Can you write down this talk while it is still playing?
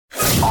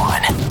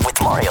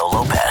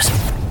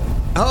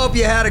Hope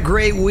you had a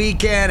great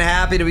weekend.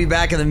 Happy to be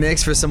back in the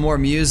mix for some more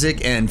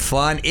music and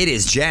fun. It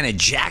is Janet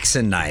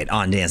Jackson night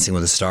on Dancing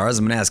with the Stars.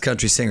 I'm going to ask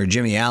country singer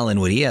Jimmie Allen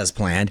what he has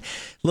planned.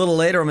 A little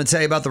later, I'm going to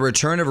tell you about the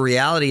return of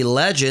reality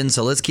legend.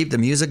 So let's keep the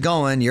music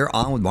going. You're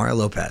on with Mario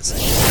Lopez.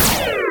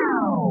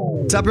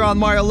 What's up, you're on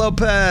Mario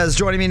Lopez.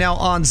 Joining me now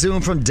on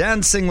Zoom from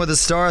Dancing with the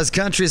Stars,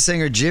 country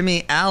singer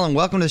Jimmie Allen.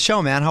 Welcome to the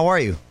show, man. How are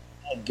you?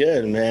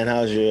 Good, man.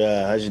 How's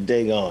your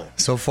day going?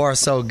 So far,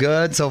 so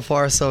good. So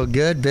far, so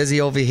good. Busy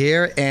over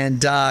here.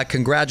 And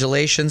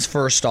congratulations,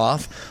 first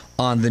off,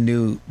 on the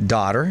new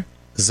daughter,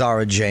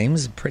 Zara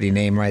James. Pretty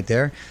name right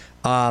there.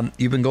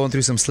 You've been going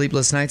through some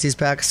sleepless nights these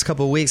past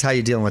couple of weeks. How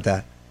you dealing with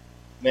that?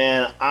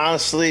 Man,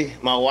 honestly,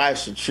 my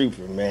wife's a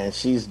trooper, man.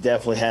 She's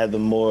definitely had the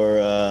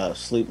more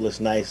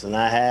sleepless nights than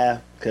I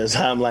have, because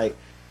I'm like,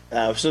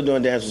 we're still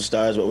doing Dance with the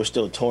Stars, but we're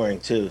still touring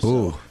too. So,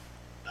 Ooh.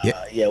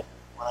 Yeah.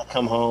 When I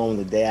come home,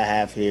 the day I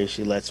have here,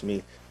 she lets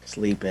me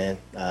sleep in.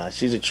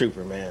 She's a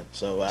trooper, man.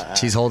 So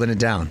she's holding it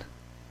down.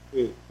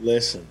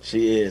 Listen,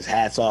 she is.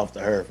 Hats off to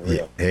her, for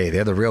real. Hey,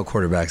 they're the real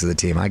quarterbacks of the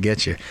team. I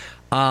get you.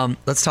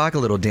 Let's talk a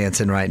little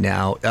dancing right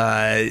now.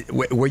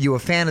 Were you a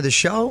fan of the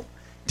show?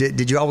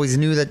 Did you always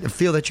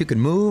feel that you could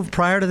move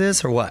prior to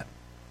this, or what?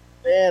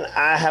 Man,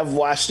 I have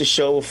watched the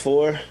show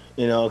before.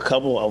 You know, a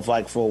couple of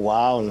for a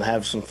while, and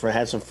had some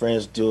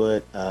friends do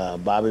it.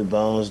 Bobby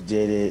Bones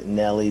did it.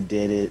 Nelly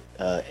did it.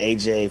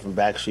 AJ from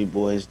Backstreet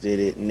Boys did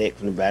it. Nick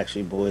from the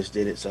Backstreet Boys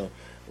did it. So,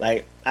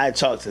 I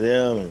talked to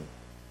them, and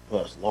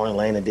Lauren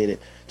Lana did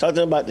it. Talked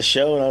to them about the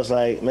show, and I was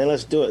like, man,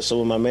 let's do it. So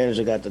when my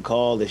manager got the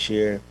call this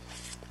year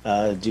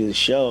to do the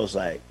show, I was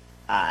like,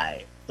 all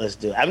right, let's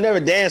do it. I've never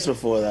danced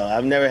before, though.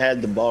 I've never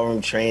had the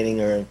ballroom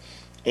training or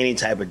any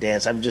type of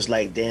dance. I've just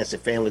danced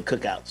at family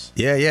cookouts.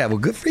 Yeah. Well,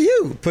 good for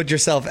you. Put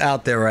yourself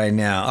out there right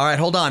now. All right,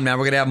 hold on, man.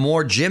 We're going to have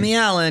more Jimmie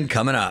Allen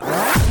coming up.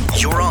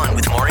 You're on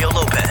with Mario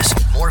Lopez.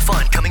 More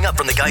fun coming up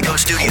from the Geico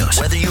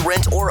Studios. Whether you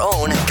rent or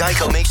own,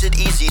 Geico makes it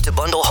easy to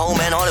bundle home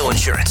and auto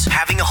insurance.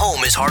 Having a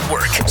home is hard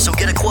work, so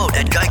get a quote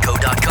at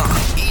geico.com.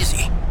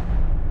 Easy.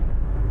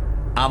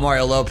 I'm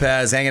Mario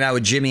Lopez, hanging out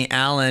with Jimmie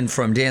Allen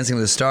from Dancing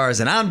with the Stars,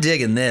 and I'm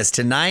digging this.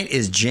 Tonight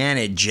is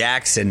Janet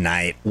Jackson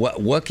night.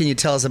 What can you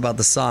tell us about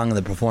the song and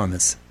the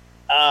performance?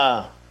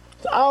 I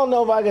don't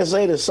know if I can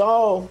say the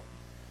song.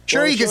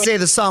 Sure, you can say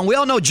the song. We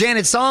all know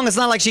Janet's song. It's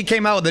not like she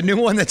came out with a new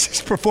one that's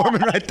just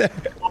performing right there.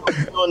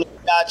 On the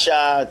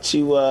cha-cha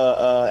to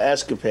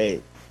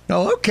Escapade.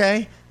 Oh,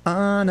 okay.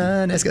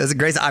 That's a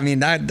great. I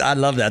mean, I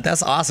love that.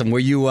 That's awesome. Were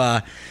you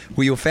a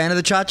fan of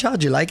the cha-cha?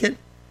 Did you like it?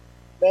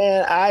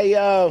 Man, I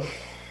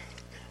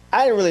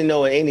didn't really know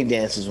what any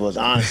dances was,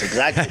 honestly, because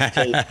I could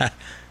tell you the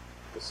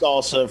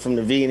salsa from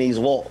the Viennese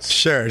waltz.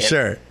 Sure.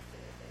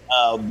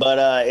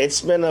 But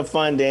it's been a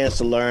fun dance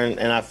to learn,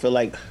 and I feel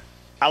like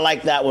I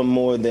like that one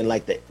more than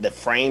the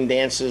frame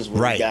dances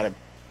where you got to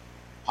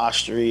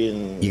posture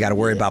and you got to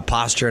worry about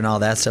posture and all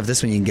that stuff.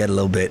 This one you can get a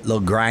little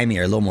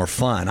grimier, a little more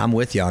fun. I'm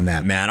with you on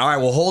that, man. All right,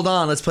 well, hold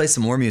on. Let's play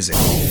some more music.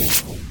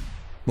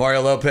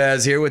 Mario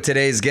Lopez here with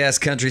today's guest,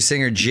 country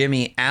singer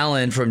Jimmie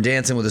Allen from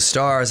Dancing with the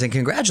Stars. And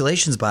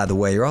congratulations, by the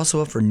way. You're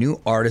also up for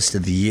New Artist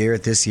of the Year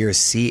at this year's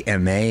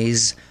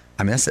CMAs.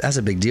 I mean, that's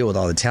a big deal with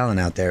all the talent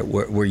out there.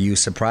 Were you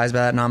surprised by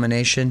that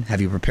nomination? Have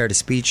you prepared a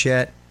speech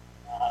yet?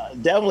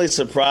 Definitely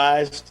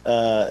surprised.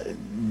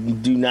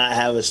 Do not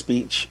have a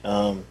speech.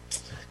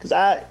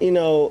 Because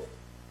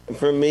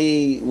for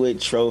me,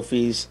 with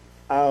trophies,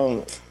 I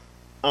don't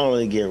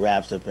really get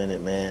wrapped up in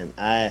it,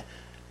 man.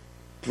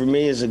 For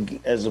me, as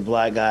a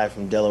black guy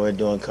from Delaware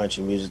doing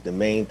country music, the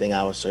main thing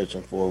I was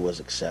searching for was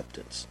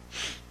acceptance.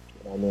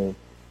 You know what I mean?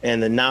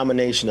 And the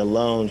nomination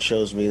alone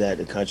shows me that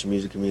the country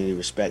music community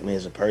respect me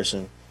as a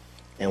person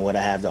and what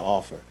I have to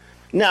offer.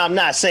 Now, I'm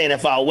not saying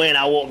if I win,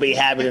 I won't be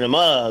happy in the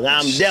mug.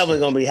 I'm definitely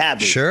gonna be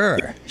happy. Sure.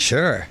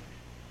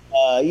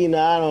 I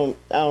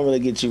don't really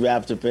get too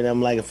wrapped up in it. I'm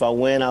like, if I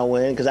win, I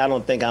win, because I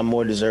don't think I'm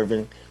more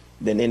deserving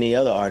than any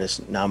other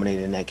artist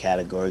nominated in that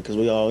category. Because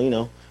we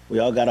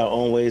all got our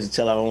own ways to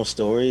tell our own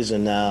stories,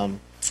 and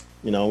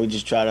we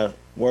just try to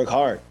work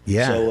hard.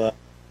 Yeah. So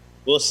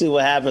we'll see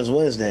what happens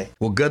Wednesday.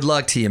 Well, good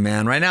luck to you,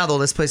 man. Right now, though,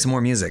 let's play some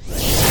more music.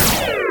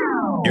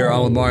 You're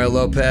on with Mario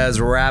Lopez.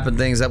 We're wrapping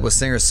things up with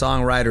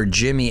singer-songwriter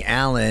Jimmie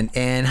Allen.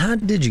 And how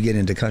did you get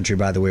into country,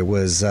 by the way?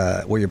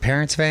 Were your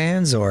parents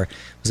fans, or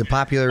was it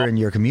popular in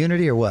your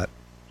community, or what?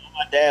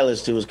 My dad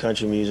listened to his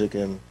country music,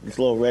 and this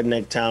little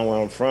redneck town where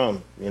I'm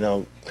from,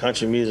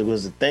 country music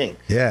was the thing.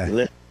 Yeah. You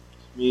listen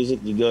to music,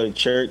 you go to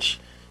church,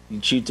 you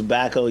chew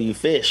tobacco, you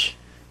fish.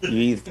 You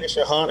either fish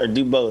or hunt or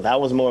do both. I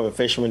was more of a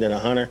fisherman than a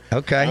hunter.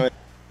 Okay.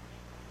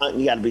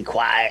 You got to be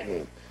quiet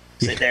and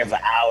sit there for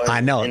hours.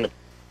 I know.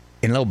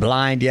 And a little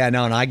blind. Yeah,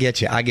 no, I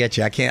get you. I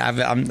can't.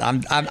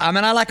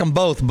 I like them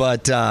both,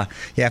 but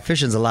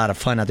fishing's a lot of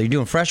fun out there. You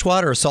doing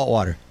freshwater or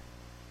saltwater?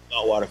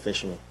 Saltwater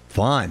fisherman.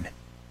 Fun.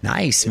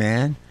 Nice,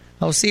 man.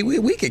 Oh, see,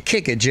 we could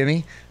kick it,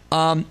 Jimmie.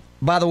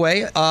 By the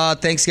way,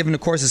 Thanksgiving,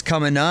 of course, is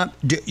coming up.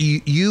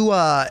 You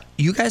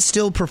guys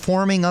still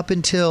performing up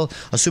until,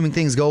 assuming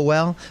things go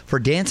well, for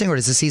dancing, or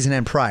does the season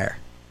end prior?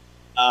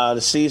 The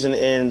season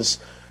ends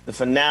The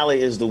finale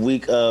is the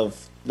week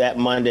of that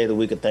Monday, the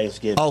week of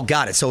Thanksgiving. Oh,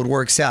 got it. So it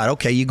works out.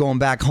 Okay, you going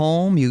back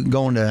home? You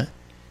going to?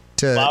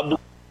 Well, I'm doing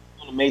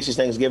the Macy's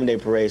Thanksgiving Day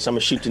Parade, so I'm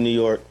gonna shoot to New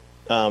York,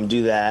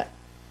 do that,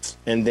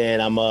 and then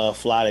I'm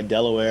fly to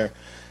Delaware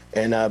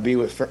and be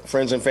with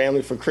friends and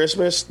family for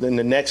Christmas. Then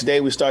the next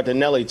day we start the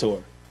Nelly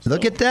tour.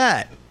 Look at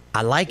that.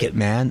 I like it,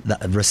 man.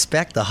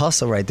 Respect the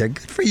hustle right there.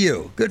 Good for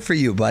you. Good for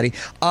you, buddy.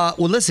 Well,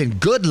 listen,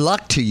 good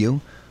luck to you,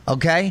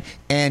 okay?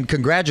 And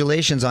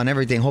congratulations on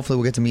everything. Hopefully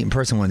we'll get to meet in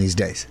person one of these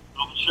days.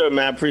 Oh, sure,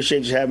 man. I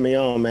appreciate you having me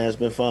on, man. It's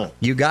been fun.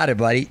 You got it,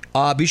 buddy.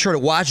 Be sure to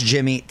watch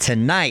Jimmie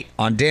tonight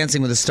on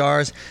Dancing with the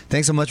Stars.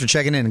 Thanks so much for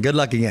checking in, and good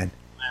luck again.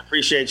 I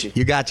appreciate you.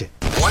 You got you.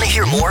 Want to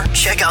hear more?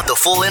 Check out the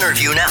full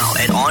interview now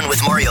at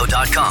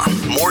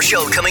onwithmario.com. More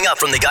show coming up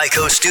from the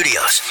Geico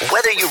Studios.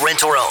 Whether you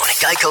rent or own,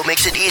 Geico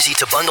makes it easy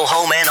to bundle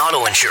home and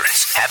auto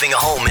insurance. Having a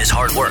home is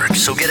hard work,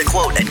 so get a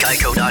quote at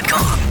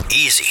geico.com.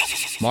 Easy.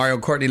 Mario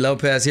Courtney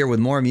Lopez here with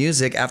more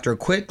music after a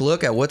quick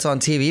look at what's on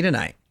TV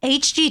tonight.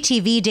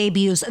 HGTV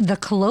debuts The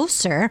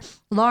Closer.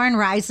 Lauren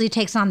Risley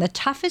takes on the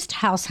toughest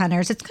house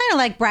hunters. It's kind of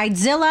like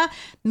Bridezilla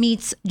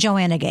meets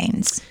Joanna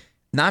Gaines.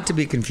 Not to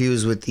be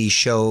confused with the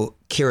show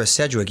Kira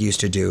Sedgwick used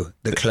to do,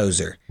 The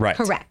Closer. Right.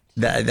 Correct.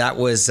 That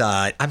was,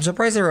 I'm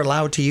surprised they were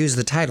allowed to use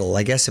the title.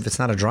 I guess if it's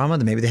not a drama,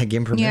 then maybe they had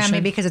given permission. Yeah,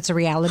 maybe because it's a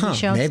reality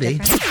show. Maybe.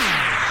 It's different.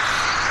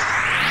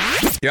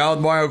 Y'all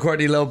with Mario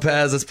Courtney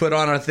Lopez. Let's put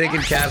on our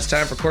thinking caps.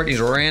 Time for Courtney's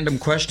random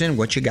question.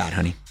 What you got,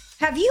 honey?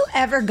 Have you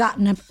ever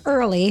gotten up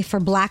early for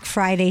Black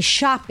Friday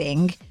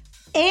shopping?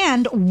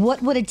 And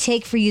what would it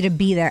take for you to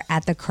be there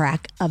at the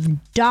crack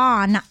of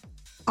dawn?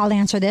 I'll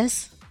answer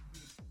this.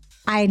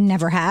 I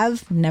never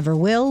have, never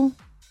will.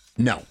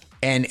 No.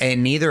 And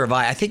neither have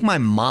I. I think my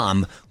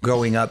mom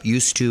growing up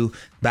used to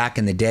back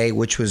in the day,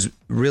 which was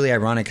really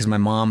ironic because my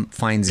mom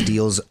finds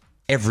deals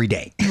every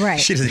day. Right.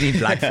 She doesn't need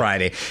Black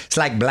Friday. It's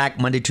like Black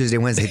Monday, Tuesday,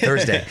 Wednesday,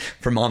 Thursday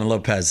for Mama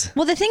Lopez.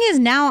 Well, the thing is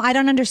now I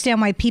don't understand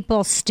why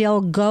people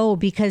still go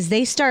because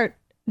they start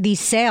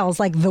these sales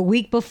like the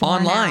week before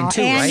online now,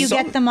 too, and right? you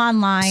get them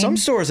online. Some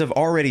stores have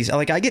already,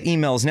 like I get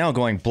emails now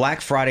going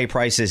Black Friday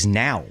prices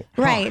now.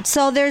 Right.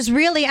 So there's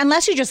really,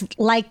 unless you just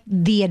like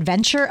the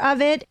adventure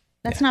of it,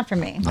 that's not for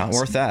me. Not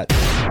worth that.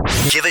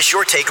 Give us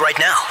your take right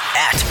now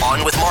at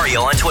On With Mario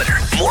on Twitter.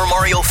 More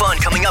Mario fun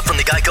coming up from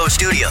the Geico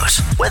Studios.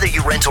 Whether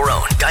you rent or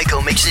own,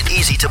 Geico makes it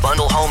easy to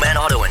bundle home and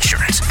auto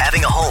insurance.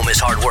 Having a home is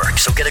hard work,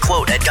 so get a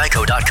quote at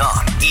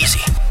geico.com. Easy.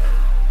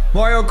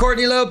 Mario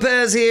Courtney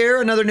Lopez here.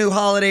 Another new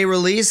holiday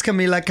release.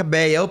 Camila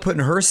Cabello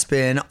putting her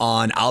spin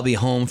on I'll Be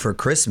Home for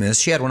Christmas.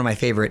 She had one of my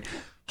favorite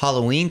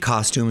Halloween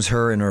costumes,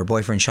 her and her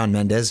boyfriend Shawn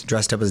Mendes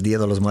dressed up as Dia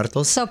de los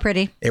Muertos. So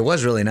pretty. It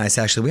was really nice,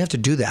 actually. We have to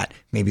do that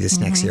maybe this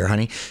next year,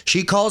 honey.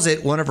 She calls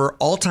it one of her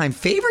all-time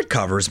favorite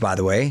covers, by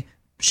the way.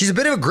 She's a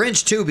bit of a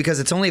Grinch, too, because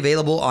it's only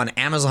available on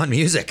Amazon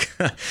Music.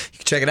 You can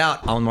check it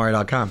out on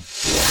Mario.com.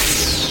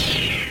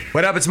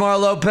 What up? It's Mario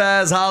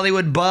Lopez,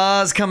 Hollywood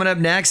Buzz. Coming up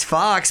next,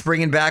 Fox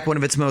bringing back one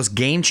of its most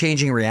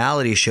game-changing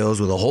reality shows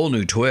with a whole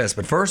new twist.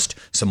 But first,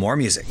 some more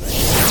music.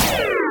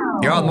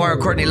 You're on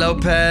Mario Courtney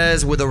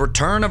Lopez with a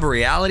return of a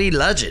reality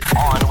legend.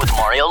 On With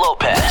Mario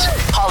Lopez,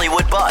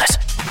 Hollywood Buzz.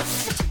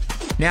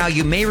 Now,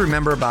 you may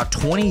remember about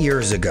 20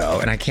 years ago,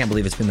 and I can't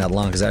believe it's been that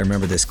long because I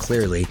remember this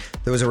clearly,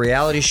 there was a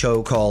reality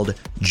show called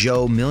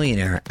Joe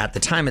Millionaire. At the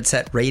time, it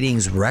set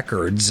ratings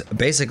records,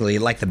 basically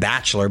like The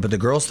Bachelor, but the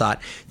girls thought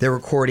they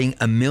were courting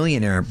a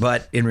millionaire.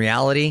 But in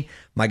reality,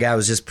 my guy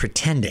was just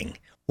pretending.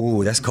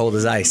 Ooh, that's cold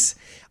as ice.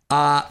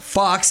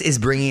 Fox is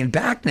bringing it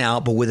back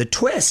now, but with a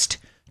twist.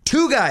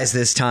 Two guys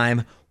this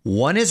time.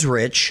 One is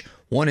rich,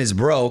 one is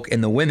broke,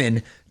 and the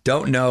women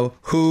don't know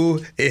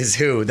who is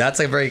who.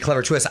 That's a very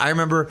clever twist. I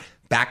remember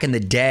back in the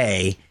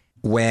day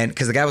when,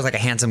 because the guy was like a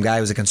handsome guy,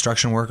 he was a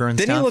construction worker and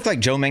Didn't stuff. he look like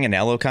Joe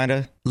Manganiello, kind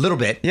of? A little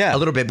bit. Yeah. A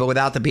little bit, but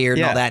without the beard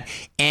and Yeah. all that.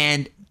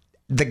 And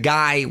the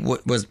guy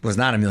was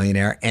not a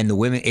millionaire, and the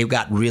women, it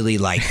got really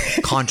like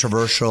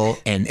controversial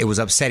and it was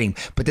upsetting.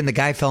 But then the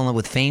guy fell in love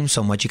with fame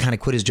so much, he kind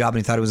of quit his job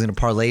and he thought he was going to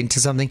parlay into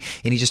something.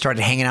 And he just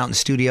started hanging out in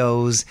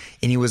studios,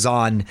 and he was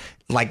on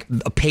like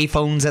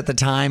payphones at the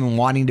time and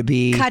wanting to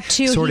be Cut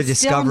to, sort of he's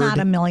discovered. still not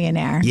a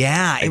millionaire.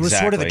 Yeah, it was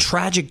sort of a Exactly.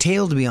 tragic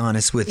tale, to be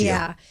honest with you.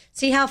 Yeah.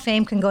 See how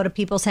fame can go to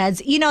people's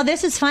heads? You know,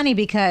 this is funny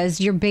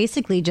because you're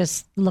basically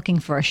just looking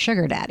for a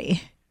sugar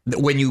daddy.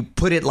 When you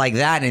put it like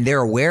that and they're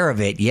aware of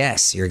it,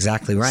 yes, you're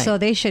exactly right. So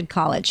they should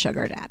call it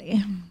sugar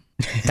daddy.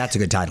 That's a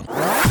good title.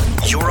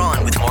 You're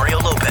on with Mario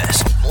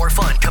Lopez. More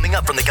fun coming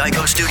up from the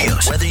Geico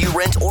Studios. Whether you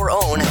rent or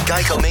own,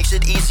 Geico makes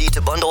it easy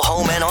to bundle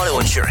home and auto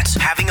insurance.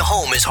 Having a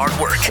home is hard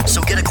work,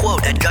 so get a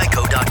quote at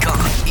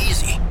geico.com.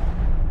 Easy.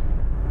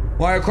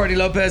 Mario Courtney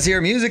Lopez here.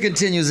 Music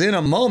continues in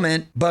a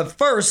moment, but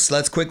first,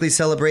 let's quickly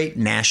celebrate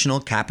National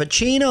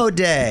Cappuccino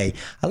Day.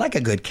 I like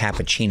a good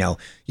cappuccino.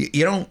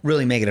 You don't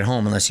really make it at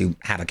home unless you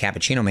have a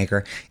cappuccino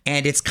maker,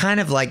 and it's kind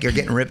of like you're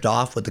getting ripped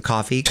off with the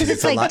coffee Because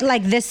it's a like lot-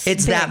 like this.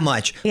 It's big. that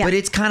much, Yeah. but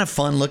it's kind of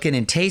fun looking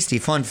and tasty.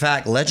 Fun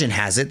fact, legend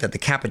has it that the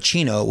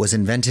cappuccino was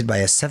invented by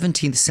a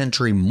 17th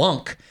century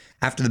monk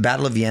after the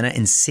Battle of Vienna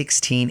in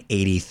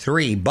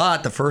 1683.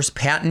 But the first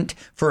patent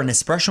for an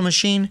espresso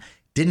machine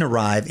didn't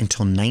arrive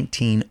until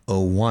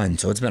 1901.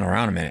 So it's been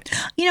around a minute.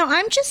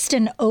 I'm just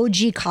an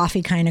OG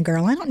coffee kind of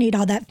girl. I don't need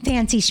all that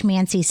fancy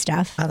schmancy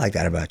stuff. I like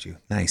that about you.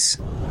 Nice.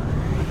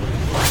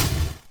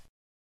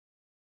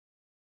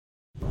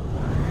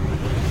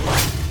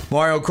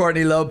 Mario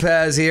Courtney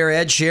Lopez here.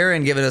 Ed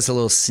Sheeran giving us a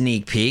little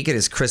sneak peek at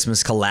his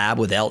Christmas collab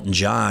with Elton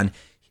John.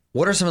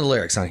 What are some of the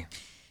lyrics, honey?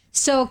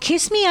 So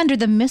kiss me under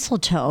the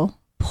mistletoe,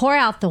 pour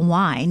out the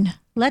wine,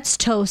 let's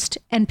toast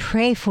and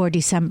pray for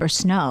December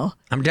snow.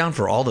 I'm down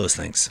for all those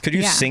things. Could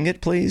you sing it,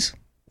 please?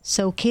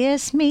 So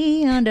kiss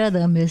me under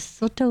the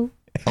mistletoe.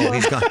 Oh,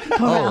 he's gone.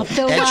 Oh,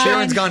 Ed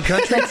Sheeran's gone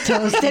country. Let's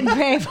toast and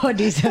pray for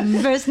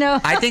December snow.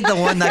 I think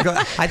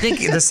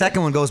the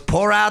second one goes,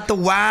 pour out the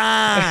wine.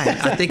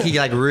 I think he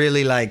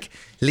really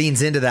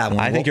leans into that one.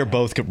 I think you're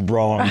both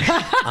wrong.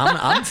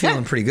 I'm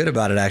feeling pretty good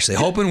about it, actually.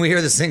 Hoping we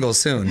hear the single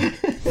soon.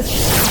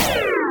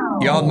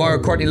 Y'all,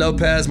 Mario Courtney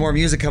Lopez, more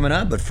music coming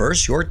up. But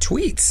first, your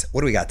tweets.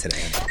 What do we got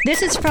today?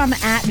 This is from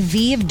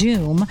 @V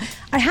of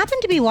I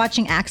happened to be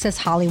watching Access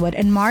Hollywood,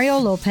 and Mario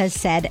Lopez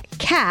said,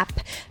 cap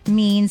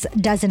means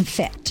doesn't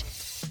fit.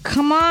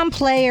 Come on,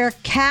 player.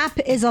 Cap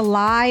is a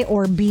lie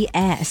or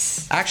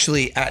BS.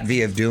 Actually,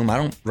 @V of Doom, I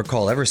don't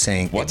recall ever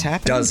saying what's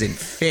happening doesn't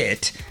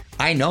fit.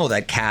 I know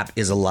that cap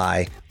is a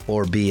lie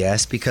or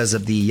BS because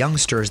of the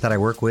youngsters that I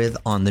work with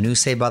on the new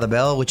Saved by the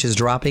Bell, which is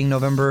dropping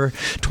November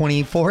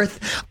 24th.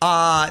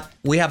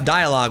 We have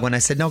dialogue when I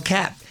said no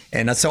cap.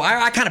 And so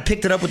I kind of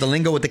picked it up with the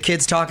lingo with the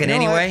kids talking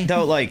anyway.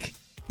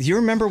 You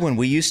remember when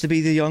we used to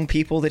be the young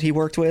people that he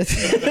worked with?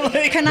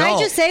 Can I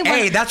just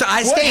say, that's what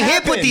I stay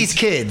hip with these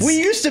kids. We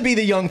used to be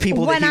the young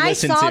people that he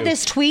listened to. When I saw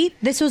this tweet,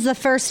 this was the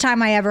first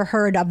time I ever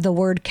heard of the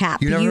word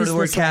cap. You never heard the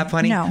word cap,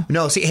 honey?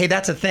 No. See, hey,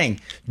 that's the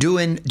thing.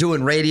 Doing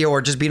radio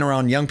or just being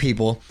around young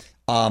people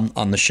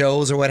on the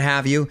shows or what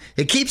have you,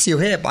 it keeps you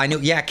hip. I knew,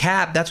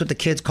 cap. That's what the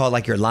kids call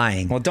you're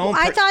lying. Well, don't.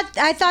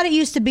 I thought it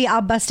used to be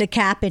I'll bust a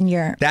cap in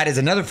your. That is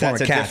another form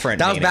of cap.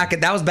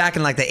 That was back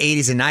in the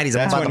 80s and 90s.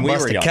 That's about when the we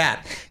bust were a young.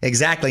 cap.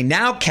 Exactly.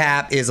 Now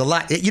cap is a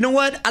lie. You know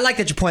what? I like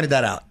that you pointed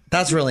that out.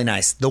 That's really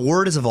nice. The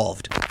word has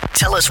evolved.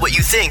 Tell us what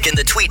you think in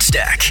the tweet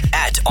stack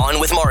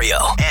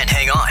 @OnWithMario. And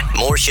hang on,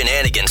 more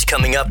shenanigans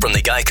coming up from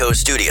the Geico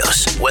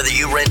Studios. Whether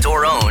you rent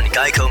or own,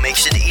 Geico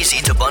makes it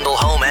easy to bundle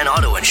home and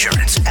auto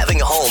insurance.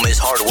 Having a home is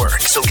hard work,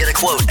 so get a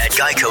quote at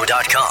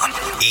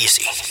Geico.com.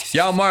 Easy.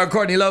 Y'all, Mario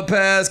Courtney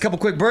Lopez. Couple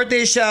quick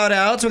birthday shout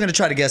outs. We're going to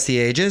try to guess the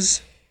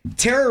ages.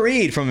 Tara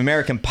Reid from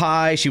American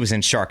Pie. She was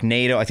in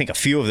Sharknado. I think a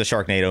few of the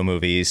Sharknado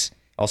movies.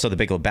 Also The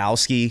Big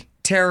Lebowski.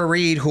 Tara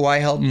Reid, who I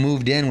helped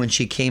moved in when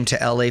she came to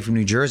LA from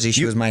New Jersey.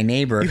 She was my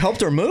neighbor. You helped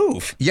her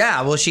move?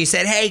 Yeah, well, she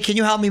said, hey, can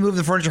you help me move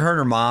the furniture? Her and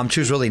her mom. She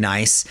was really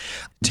nice.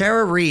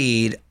 Tara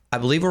Reid, I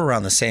believe we're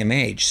around the same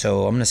age,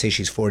 so I'm going to say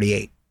she's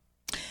 48.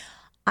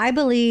 I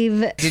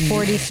believe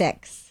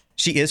 46.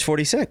 She is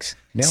 46.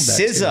 Nailed that,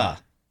 SZA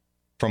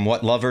from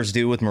What Lovers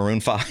Do with Maroon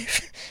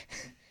 5.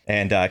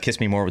 And Kiss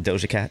Me More with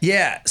Doja Cat.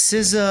 Yeah,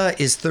 SZA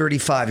is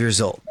 35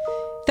 years old.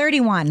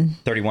 31.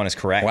 31 is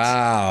correct.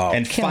 Wow.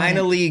 And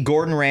finally,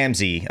 Gordon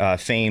Ramsay,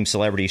 famed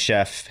celebrity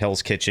chef,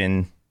 Hell's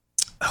Kitchen.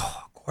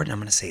 Oh, Gordon, I'm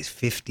going to say he's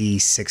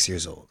 56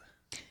 years old.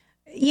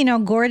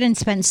 Gordon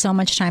spent so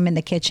much time in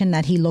the kitchen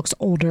that he looks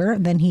older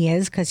than he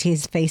is because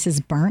his face is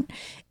burnt.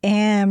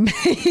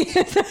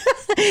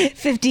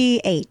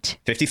 58.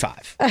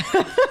 55.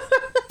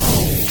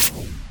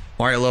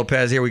 Mario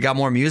Lopez here. We got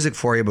more music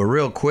for you, but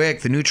real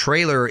quick, the new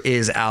trailer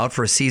is out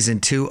for season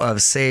 2 of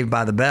Saved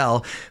by the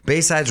Bell.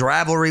 Bayside's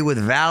rivalry with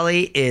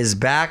Valley is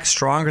back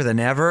stronger than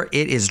ever.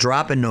 It is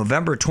dropping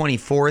November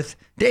 24th,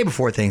 day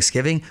before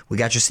Thanksgiving. We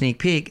got your sneak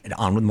peek at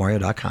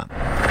onwithmario.com.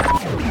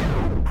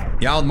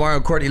 Y'all, with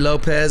Mario Courtney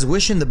Lopez,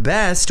 wishing the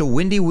best to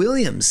Wendy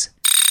Williams.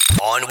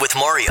 On with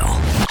Mario,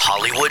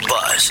 Hollywood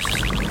Buzz.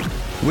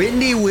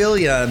 Wendy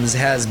Williams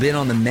has been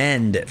on the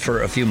mend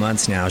for a few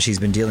months now. She's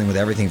been dealing with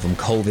everything from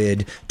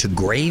COVID to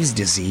Graves'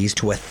 disease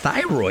to a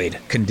thyroid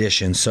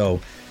condition. So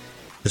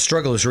the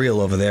struggle is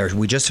real over there.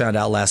 We just found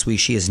out last week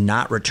she is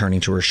not returning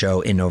to her show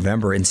in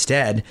November.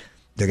 Instead,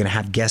 they're going to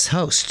have guest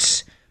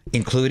hosts,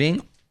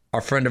 including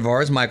our friend of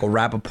ours, Michael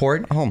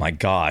Rappaport. Oh, my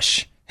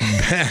gosh.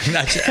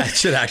 that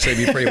should actually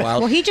be pretty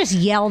wild. Will he just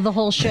yell the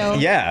whole show?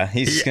 Yeah,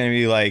 he's just going to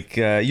be like,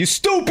 you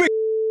stupid.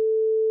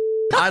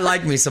 I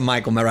like me some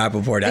Michael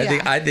Rappaport.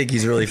 I think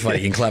he's really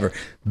funny and clever.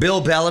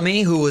 Bill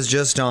Bellamy, who was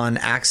just on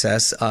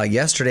Access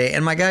yesterday,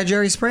 and my guy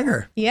Jerry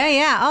Springer.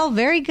 Yeah. Oh,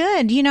 very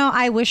good.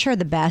 I wish her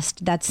the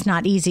best. That's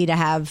not easy to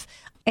have.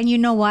 And you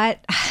know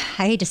what?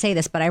 I hate to say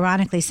this, but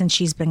ironically, since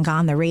she's been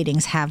gone, the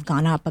ratings have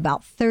gone up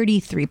about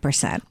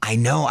 33%. I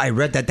know. I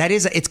read that.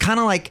 It's kind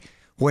of like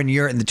when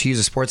you're to use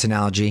a sports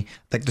analogy,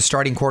 like the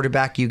starting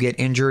quarterback, you get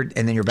injured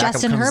and then your backup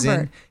Justin comes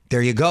Herbert. in.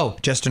 There you go.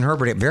 Justin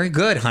Herbert. Very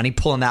good, honey.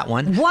 Pulling that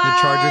one.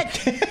 What? The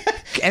Chargers.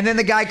 And then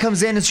the guy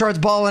comes in and starts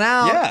balling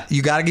out. Yeah.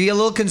 You got to get a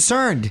little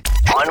concerned.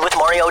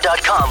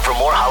 OnWithMario.com for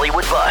more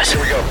Hollywood buzz.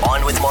 Here we go.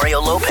 On with Mario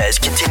Lopez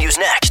continues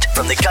next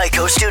from the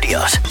Geico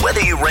Studios.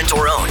 Whether you rent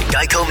or own,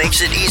 Geico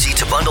makes it easy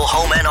to bundle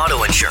home and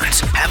auto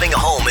insurance. Having a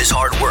home is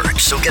hard work,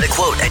 so get a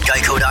quote at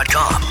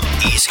Geico.com.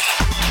 Easy.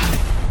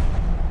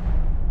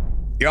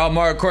 Y'all,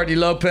 Mario Courtney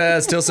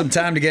Lopez. Still some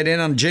time to get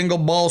in on Jingle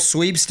Ball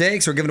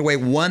sweepstakes. We're giving away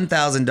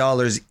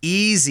 $1,000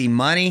 easy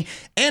money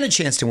and a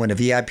chance to win a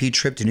VIP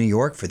trip to New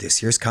York for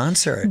this year's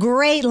concert.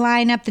 Great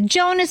lineup. The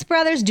Jonas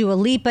Brothers, Dua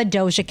Lipa,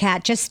 Doja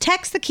Cat. Just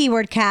text the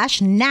keyword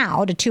cash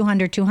now to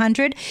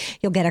 200-200.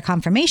 You'll get a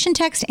confirmation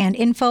text and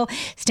info.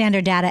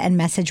 Standard data and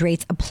message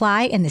rates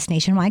apply in this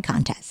nationwide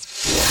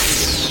contest.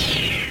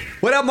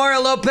 What up, Mario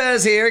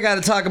Lopez here. Got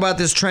to talk about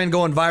this trend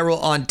going viral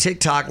on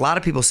TikTok. A lot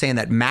of people saying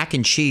that mac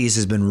and cheese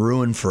has been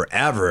ruined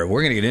forever.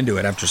 We're going to get into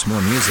it after some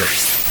more music.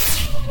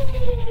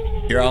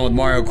 You're on with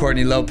Mario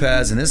Courtney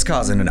Lopez, and this is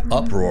causing an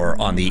uproar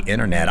on the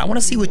internet. I want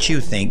to see what you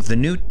think. The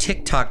new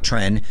TikTok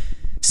trend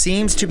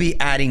seems to be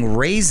adding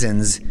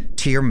raisins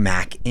to your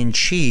mac and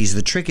cheese.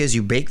 The trick is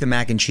you bake the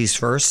mac and cheese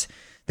first,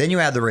 then you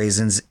add the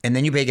raisins, and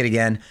then you bake it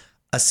again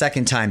a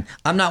second time.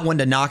 I'm not one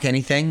to knock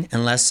anything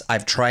unless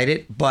I've tried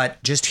it,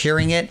 but just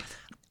hearing it,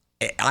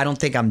 I don't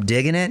think I'm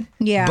digging it.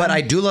 Yeah. But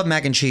I do love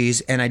mac and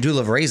cheese and I do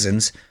love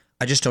raisins.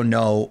 I just don't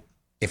know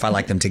if I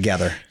like them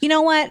together. You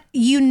know what?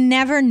 You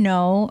never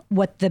know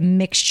what the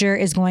mixture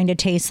is going to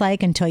taste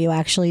like until you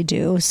actually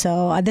do.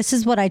 So this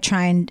is what I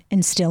try and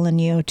instill in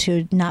you,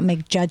 to not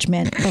make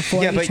judgment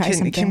before you try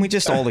something. Can we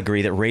just all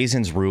agree that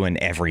raisins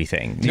ruin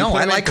everything? No,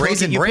 I like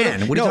Raisin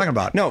Bran. What are you talking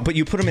about? No, but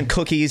you put them in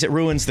cookies, it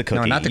ruins the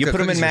cookie. No, not the you put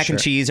them in cookies, mac for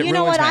and sure. cheese, it You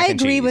know ruins what? mac I and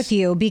cheese. agree with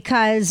you,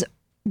 because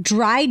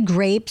dried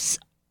grapes,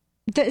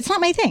 it's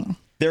not my thing.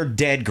 They're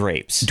dead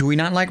grapes. Do we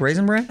not like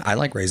Raisin Bran? I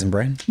like Raisin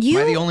Bran. Am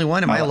I the only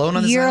one? Am I alone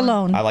on this You're island?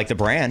 alone. I like the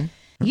bran.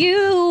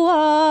 You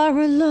are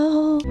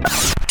alone.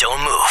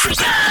 Don't move.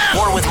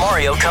 More with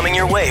Mario coming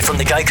your way from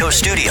the Geico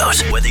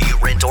Studios. Whether you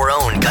rent or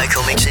own,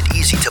 Geico makes it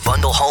easy to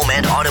bundle home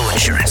and auto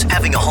insurance.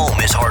 Having a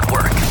home is hard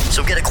work,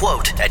 so get a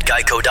quote at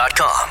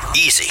Geico.com.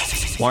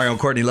 Easy. Mario and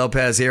Courtney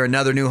Lopez here.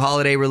 Another new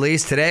holiday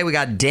release. Today we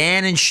got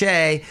Dan and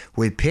Shay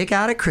with Pick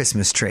Out a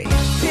Christmas Tree.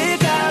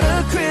 Pick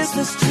out a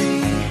Christmas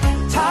tree,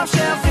 top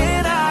shelf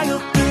in aisle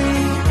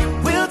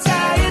 3. We'll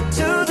tie it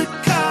to the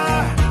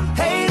car.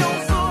 Hey,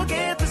 don't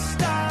forget the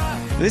star.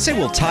 Did they say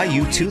we'll tie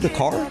you to the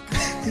car?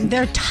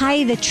 They're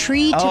tie the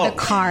tree to the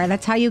car.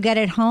 That's how you get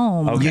it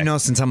home. Okay. You know,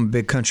 since I'm a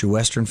big country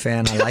western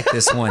fan, I like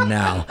this one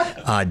now.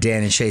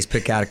 Dan and Shay's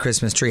Pick Out a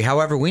Christmas Tree.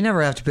 However, we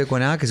never have to pick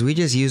one out because we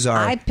just use our...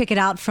 I pick it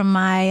out from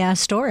my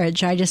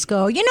storage. I just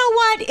go, you know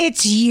what?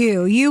 It's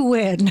you. You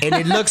win. And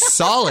it looks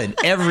solid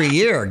every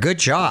year. Good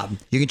job.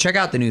 You can check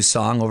out the new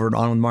song over at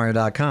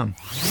onwithmario.com.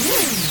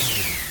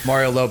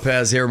 Mario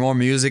Lopez here. More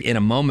music in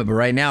a moment, but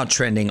right now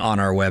trending on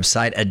our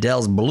website,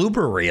 Adele's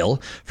blooper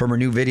reel from her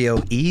new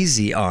video,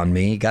 Easy on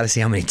Me. Got to see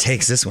how many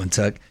takes this one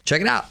took.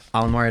 Check it out,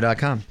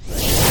 onwithmario.com.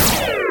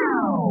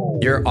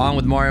 You're on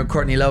with Mario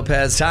Courtney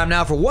Lopez. Time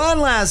now for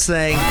one last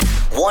thing.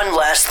 One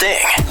last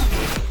thing.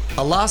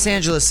 A Los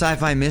Angeles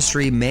sci-fi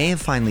mystery may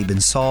have finally been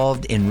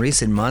solved. In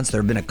recent months, there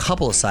have been a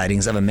couple of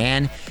sightings of a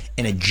man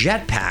in a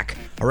jetpack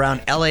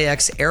around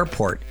LAX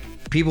airport.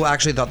 People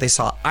actually thought they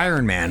saw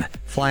Iron Man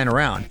flying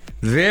around.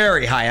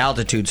 Very high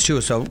altitudes,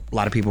 too, so a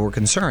lot of people were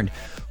concerned.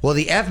 Well,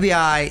 the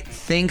FBI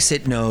thinks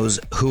it knows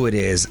who it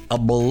is. A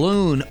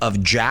balloon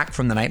of Jack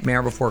from The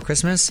Nightmare Before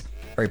Christmas,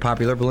 very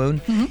popular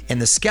balloon. And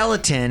the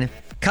skeleton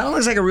kind of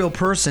looks like a real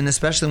person,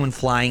 especially when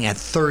flying at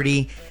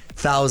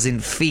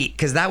 30,000 feet,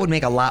 because that would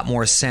make a lot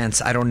more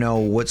sense. I don't know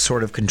what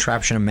sort of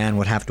contraption a man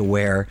would have to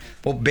wear.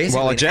 Well,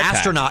 basically, a an jetpack.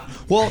 astronaut.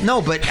 Well,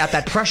 no, but at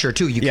that pressure,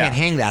 too. You can't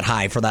hang that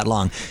high for that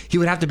long. He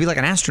would have to be like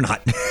an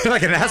astronaut.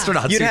 Like an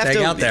astronaut suit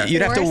hang out there.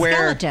 You'd have to Or a wear...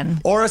 skeleton.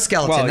 Or a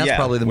skeleton. That's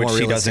probably the more which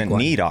realistic she doesn't one.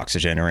 need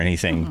oxygen or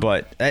anything.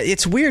 But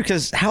it's weird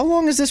because how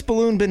long has this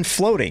balloon been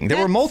floating?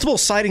 There were multiple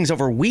sightings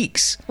over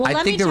weeks. Well, I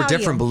let think me there were tell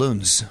different you,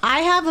 balloons.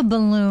 I have a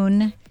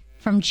balloon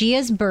from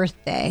Gia's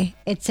birthday.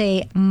 It's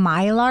a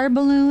Mylar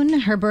balloon.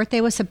 Her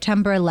birthday was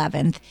September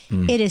 11th.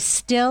 It is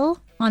still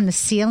on the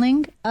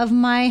ceiling of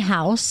my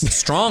house.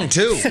 Strong,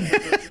 too.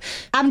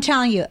 I'm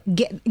telling you,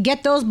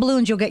 get those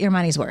balloons, you'll get your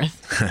money's worth.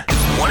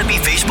 Want to be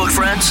Facebook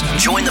friends?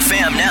 Join the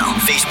fam now.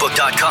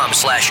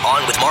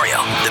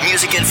 Facebook.com/OnWithMario. The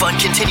music and fun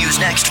continues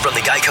next from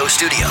the Geico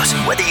Studios.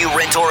 Whether you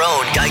rent or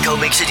own, Geico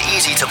makes it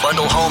easy to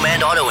bundle home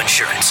and auto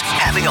insurance.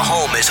 Having a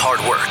home is hard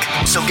work,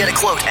 so get a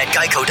quote at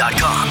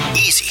Geico.com.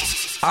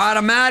 Easy. All right,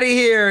 I'm out of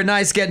here.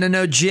 Nice getting to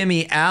know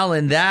Jimmie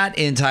Allen. That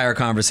entire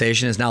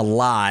conversation is now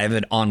live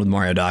at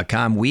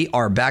onwithmario.com. We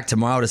are back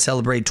tomorrow to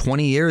celebrate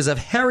 20 years of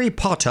Harry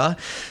Potter.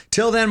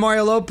 Till then,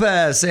 Mario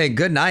Lopez saying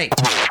good night.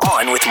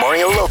 On with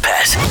Mario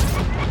Lopez.